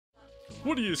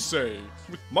What do you say?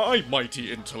 With my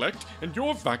mighty intellect and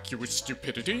your vacuous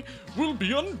stupidity, we'll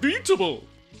be unbeatable!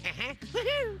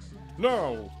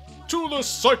 Now, to the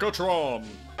Psychotron!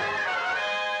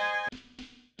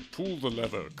 Pull the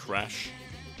lever, Crash.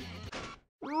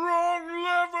 Wrong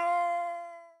lever!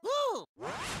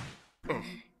 Ugh,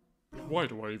 why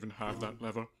do I even have that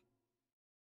lever?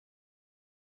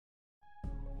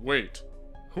 Wait,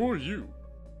 who are you?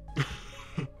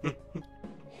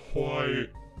 Why,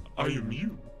 I am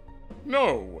you.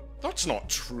 No, that's not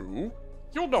true.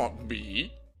 You're not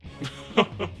me.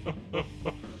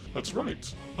 That's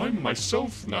right. I'm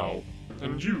myself now,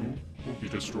 and you will be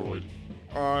destroyed.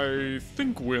 I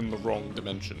think we're in the wrong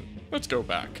dimension. Let's go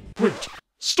back. Wait!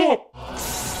 Stop!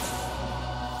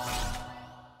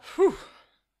 Whew.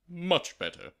 Much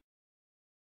better.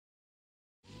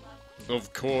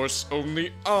 Of course,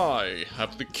 only I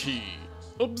have the key.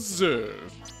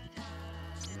 Observe.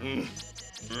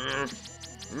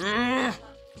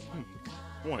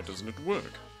 Why doesn't it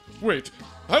work? Wait,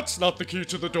 that's not the key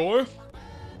to the door!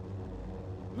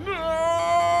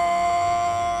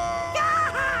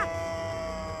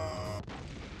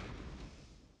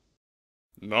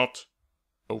 Not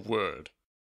a word.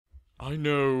 I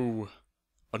know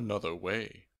another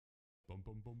way. Bum,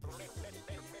 bum, bum.